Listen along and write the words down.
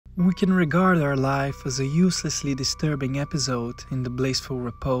We can regard our life as a uselessly disturbing episode in the blissful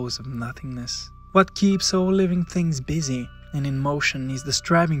repose of nothingness. What keeps all living things busy and in motion is the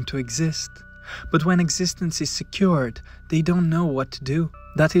striving to exist. But when existence is secured, they don't know what to do.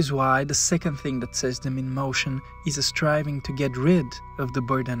 That is why the second thing that sets them in motion is a striving to get rid of the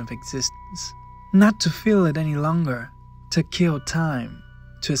burden of existence. Not to feel it any longer, to kill time,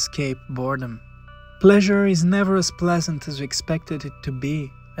 to escape boredom. Pleasure is never as pleasant as we expected it to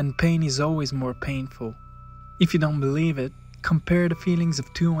be, and pain is always more painful. If you don't believe it, compare the feelings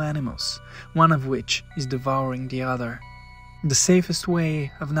of two animals, one of which is devouring the other. The safest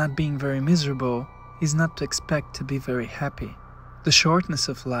way of not being very miserable is not to expect to be very happy. The shortness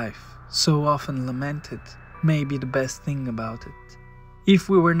of life, so often lamented, may be the best thing about it. If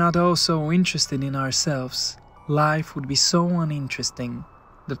we were not all so interested in ourselves, life would be so uninteresting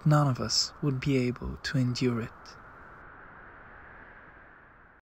that none of us would be able to endure it.